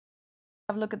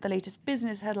Have a look at the latest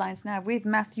business headlines now with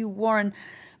Matthew Warren.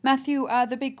 Matthew,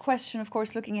 the big question, of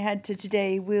course, looking ahead to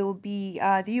today will be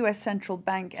the US Central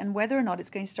Bank and whether or not it's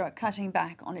going to start cutting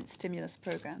back on its stimulus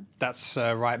program. That's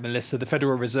right, Melissa. The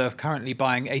Federal Reserve currently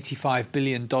buying $85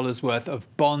 billion worth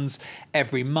of bonds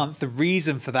every month. The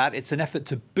reason for that, it's an effort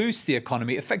to boost the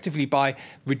economy effectively by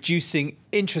reducing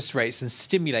interest rates and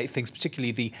stimulate things,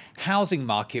 particularly the housing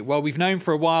market. Well, we've known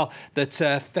for a while that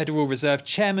Federal Reserve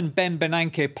Chairman Ben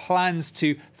Bernanke plans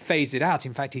to phase it out.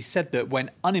 In fact, he said that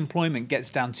when unemployment gets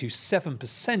down to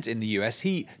 7% in the US,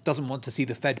 he doesn't want to see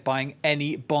the Fed buying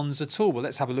any bonds at all. Well,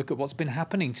 let's have a look at what's been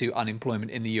happening to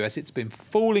unemployment in the US. It's been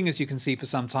falling, as you can see, for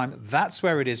some time. That's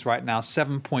where it is right now,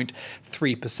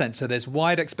 7.3%. So there's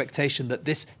wide expectation that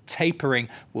this tapering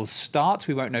will start.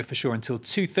 We won't know for sure until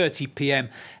 2:30 p.m.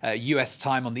 US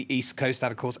time on the East Coast.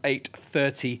 That, of course,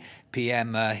 8:30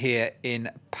 p.m. Here in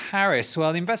Paris.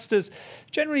 Well, investors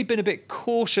generally been a bit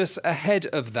cautious ahead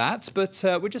of that, but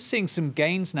we're just seeing some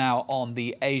gains now on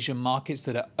the Asian markets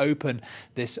that are open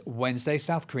this Wednesday.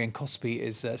 South Korean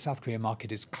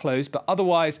market is closed, but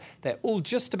otherwise they're all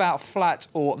just about flat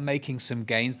or making some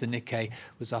gains. The Nikkei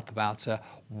was up about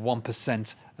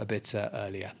 1% a bit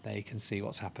earlier. There you can see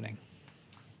what's happening.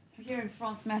 Here in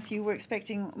France, Matthew, we're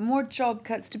expecting more job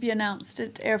cuts to be announced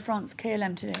at Air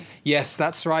France-KLM today. Yes,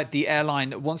 that's right. The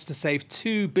airline wants to save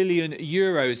 €2 billion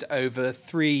over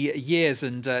 3 years,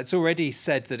 and it's already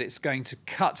said that it's going to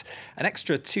cut an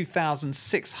extra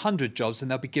 2,600 jobs,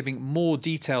 and they'll be giving more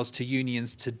details to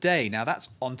unions today. Now, that's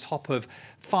on top of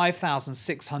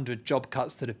 5,600 job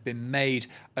cuts that have been made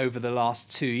over the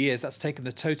last 2 years. That's taken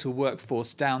the total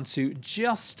workforce down to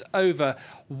just over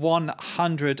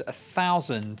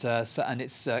 100,000. And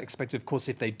it's expected, of course,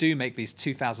 if they do make these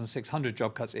 2,600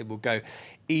 job cuts, it will go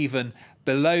even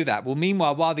below that. Well,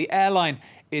 meanwhile, while the airline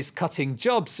is cutting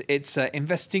jobs, it's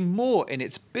investing more in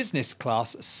its business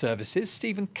class services.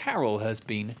 Stephen Carroll has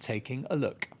been taking a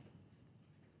look.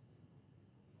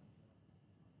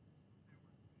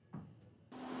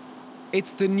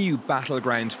 It's the new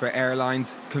battleground for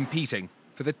airlines competing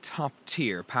for the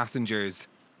top-tier passengers.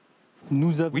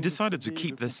 We decided to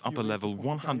keep this upper level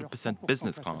 100%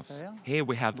 business class. Here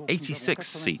we have 86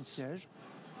 seats.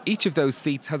 Each of those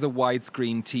seats has a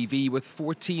widescreen TV with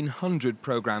 1,400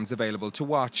 programs available to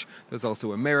watch. There's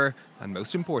also a mirror and,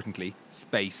 most importantly,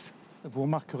 space.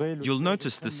 You'll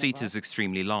notice the seat is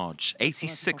extremely large,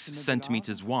 86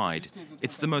 centimeters wide.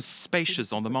 It's the most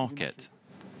spacious on the market.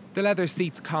 The leather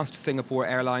seats cost Singapore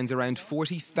Airlines around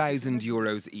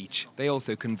 €40,000 each. They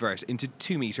also convert into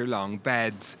 2-metre-long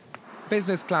beds.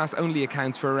 Business class only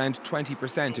accounts for around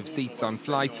 20% of seats on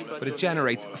flights, but it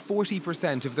generates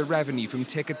 40% of the revenue from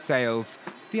ticket sales.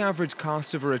 The average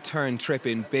cost of a return trip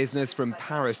in business from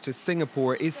Paris to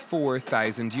Singapore is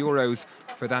 €4,000.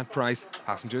 For that price,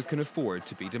 passengers can afford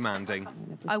to be demanding.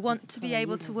 I want to be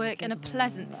able to work in a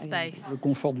pleasant space.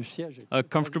 A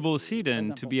comfortable seat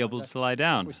and to be able to lie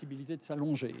down.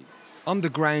 On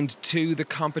the ground too, the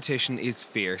competition is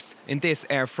fierce. In this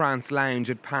Air France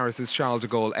lounge at Paris's Charles de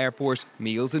Gaulle airport,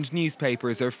 meals and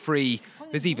newspapers are free.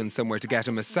 There's even somewhere to get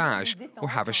a massage or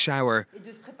have a shower.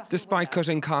 Despite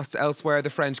cutting costs elsewhere, the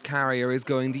French carrier is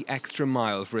going the extra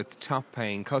mile for its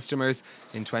top-paying customers.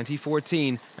 In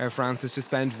 2014, Air France is to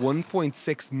spend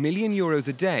 €1.6 million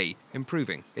a day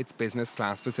improving its business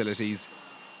class facilities.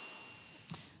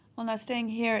 Well, now staying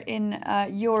here in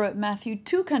Europe, Matthew,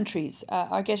 2 countries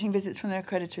are getting visits from their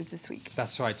creditors this week.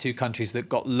 That's right, 2 countries that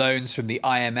got loans from the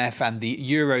IMF and the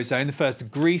Eurozone. The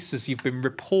first, Greece, as you've been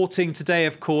reporting today,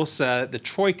 of course. The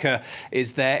troika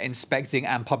is there inspecting,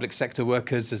 and public sector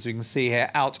workers, as we can see here,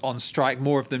 out on strike.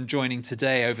 More of them joining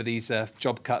today over these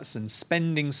job cuts and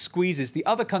spending squeezes. The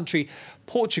other country,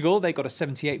 Portugal, they got a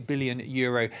 €78 billion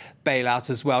bailout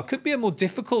as well. Could be a more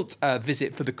difficult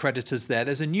visit for the creditors there.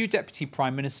 There's a new Deputy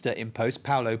Prime Minister in post,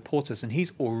 Paulo Portas, and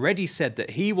he's already said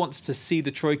that he wants to see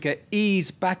the troika ease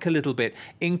back a little bit,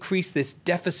 increase this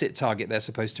deficit target they're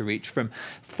supposed to reach from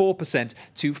 4%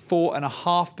 to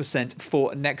 4.5%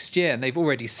 for next year. And they've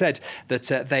already said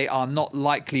that they are not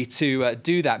likely to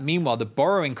do that. Meanwhile, the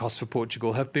borrowing costs for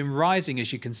Portugal have been rising,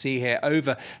 as you can see here,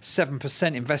 over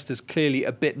 7%. Investors clearly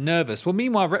a bit nervous. Well,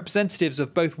 meanwhile, representatives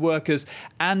of both workers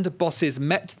and bosses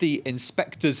met the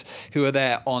inspectors who are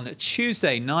there on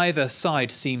Tuesday. Neither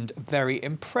side seemed very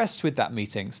impressed with that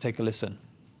meeting. Let's take a listen.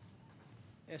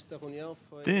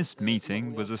 This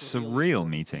meeting was a surreal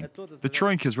meeting. The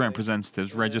Troika's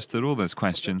representatives registered all those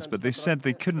questions, but they said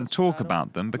they couldn't talk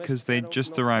about them because they'd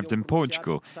just arrived in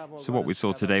Portugal. So what we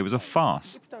saw today was a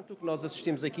farce.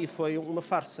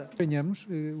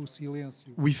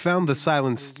 We found the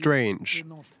silence strange.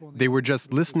 They were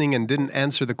just listening and didn't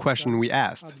answer the question we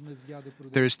asked.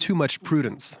 There is too much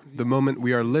prudence. The moment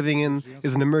we are living in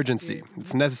is an emergency.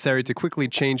 It's necessary to quickly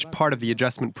change part of the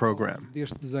adjustment program.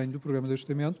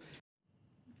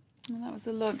 Well, that was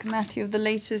a look, Matthew, of the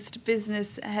latest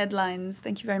business headlines.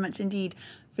 Thank you very much indeed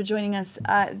for joining us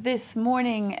this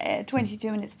morning,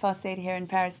 22 minutes past 8 here in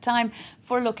Paris time,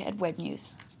 for a look at web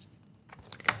news.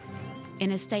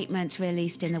 In a statement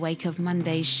released in the wake of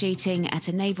Monday's shooting at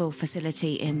a naval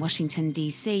facility in Washington,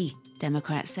 D.C.,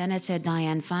 Democrat Senator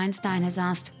Dianne Feinstein has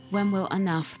asked, when will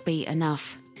enough be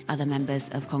enough? Other members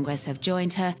of Congress have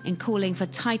joined her in calling for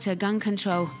tighter gun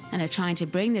control and are trying to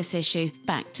bring this issue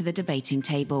back to the debating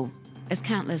table. As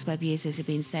countless web users have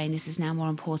been saying, this is now more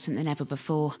important than ever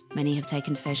before. Many have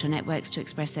taken to social networks to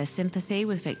express their sympathy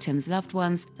with victims' loved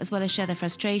ones, as well as share their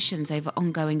frustrations over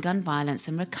ongoing gun violence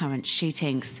and recurrent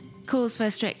shootings. Calls for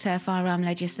stricter firearm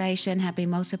legislation have been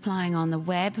multiplying on the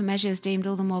web, measures deemed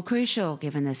all the more crucial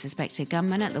given the suspected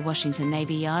gunman at the Washington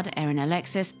Navy Yard, Aaron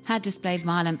Alexis, had displayed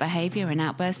violent behaviour and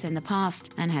outbursts in the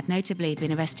past and had notably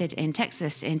been arrested in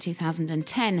Texas in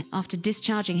 2010 after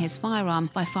discharging his firearm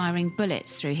by firing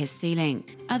bullets through his ceiling.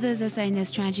 Others are saying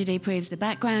this tragedy proves the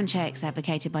background checks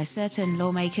advocated by certain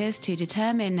lawmakers to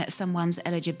determine someone's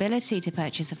eligibility to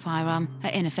purchase a firearm are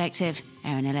ineffective.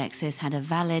 Aaron Alexis had a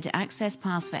valid access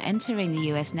pass for entering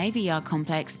the US Navy Yard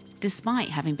complex, despite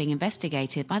having been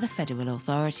investigated by the federal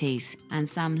authorities. And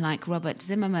some, like Robert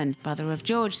Zimmerman, brother of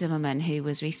George Zimmerman, who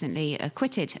was recently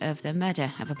acquitted of the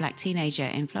murder of a black teenager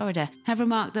in Florida, have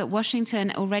remarked that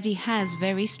Washington already has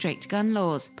very strict gun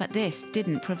laws, but this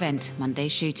didn't prevent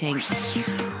Monday's shooting.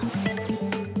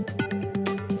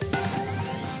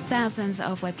 Thousands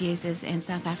of web users in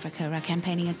South Africa are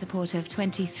campaigning in support of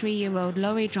 23-year-old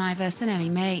lorry driver Sanelli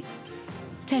May.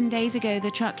 10 days ago,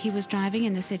 the truck he was driving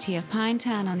in the city of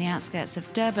Pinetown on the outskirts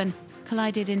of Durban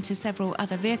collided into several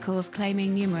other vehicles,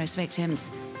 claiming numerous victims.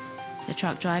 The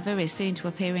truck driver is soon to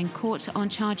appear in court on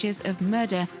charges of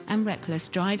murder and reckless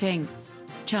driving,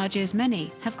 charges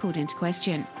many have called into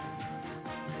question.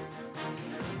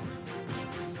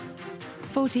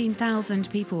 14,000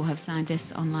 people have signed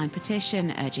this online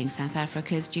petition urging South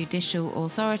Africa's judicial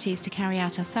authorities to carry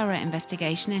out a thorough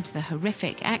investigation into the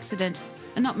horrific accident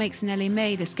and not make Sanelli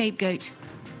May the scapegoat.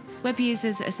 Web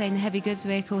users are saying the heavy goods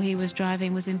vehicle he was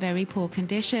driving was in very poor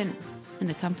condition, and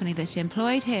the company that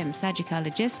employed him, Sagicor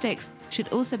Logistics, should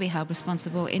also be held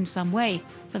responsible in some way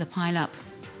for the pile-up.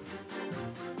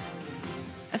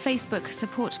 A Facebook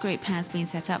support group has been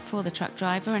set up for the truck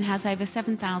driver and has over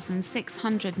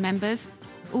 7,600 members,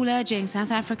 all urging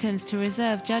South Africans to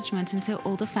reserve judgment until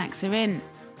all the facts are in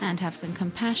and have some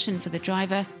compassion for the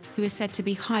driver, who is said to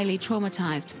be highly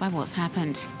traumatised by what's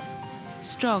happened.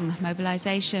 Strong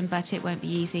mobilisation, but it won't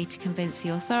be easy to convince the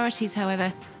authorities,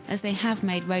 however, as they have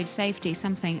made road safety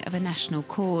something of a national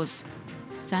cause.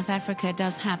 South Africa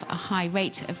does have a high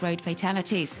rate of road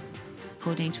fatalities.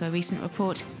 According to a recent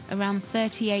report, around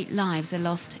 38 lives are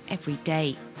lost every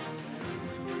day.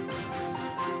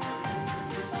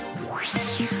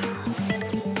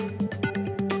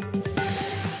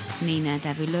 Nina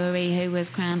Davuluri, who was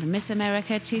crowned Miss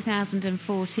America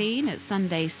 2014 at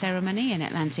Sunday's ceremony in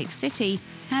Atlantic City,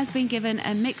 has been given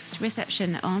a mixed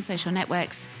reception on social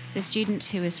networks. The student,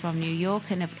 who is from New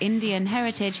York and of Indian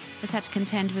heritage, has had to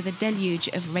contend with a deluge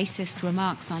of racist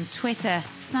remarks on Twitter,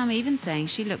 some even saying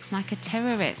she looks like a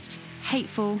terrorist.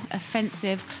 Hateful,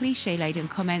 offensive, cliché-laden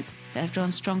comments that have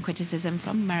drawn strong criticism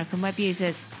from American web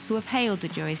users, who have hailed the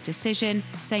jury's decision,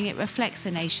 saying it reflects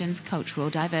the nation's cultural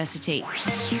diversity.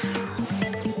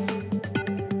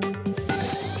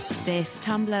 This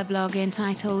Tumblr blog,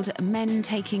 entitled "Men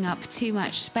Taking Up Too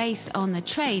Much Space on the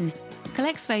Train,"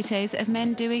 collects photos of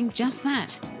men doing just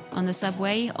that, on the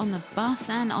subway, on the bus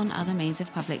and on other means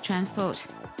of public transport.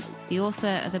 The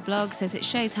author of the blog says it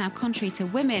shows how, contrary to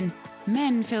women,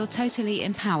 men feel totally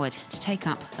empowered to take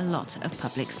up a lot of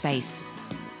public space.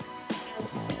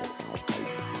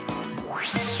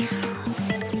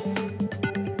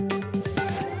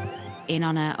 In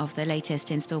honour of the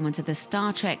latest instalment of the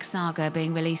Star Trek saga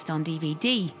being released on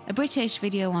DVD, a British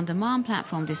video-on-demand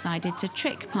platform decided to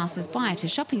trick passers-by at a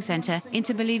shopping centre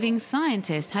into believing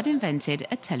scientists had invented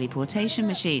a teleportation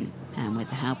machine. And with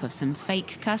the help of some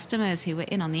fake customers who were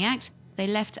in on the act, they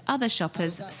left other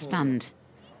shoppers stunned.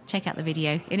 Check out the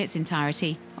video in its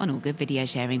entirety on all good video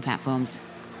sharing platforms.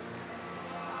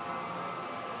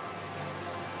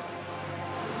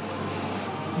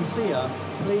 you see her,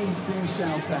 please do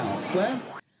shout out. Where?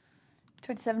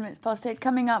 27 minutes past 8.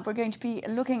 Coming up, we're going to be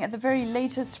looking at the very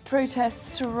latest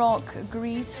protests to rock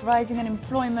Greece, rising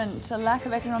unemployment, a lack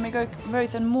of economic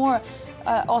growth, and more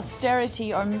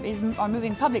austerity are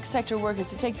moving public sector workers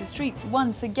to take the streets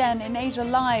once again. In Asia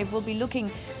Live, we'll be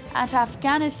looking at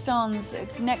Afghanistan's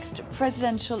next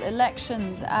presidential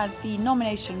elections as the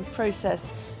nomination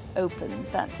process opens.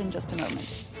 That's in just a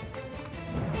moment.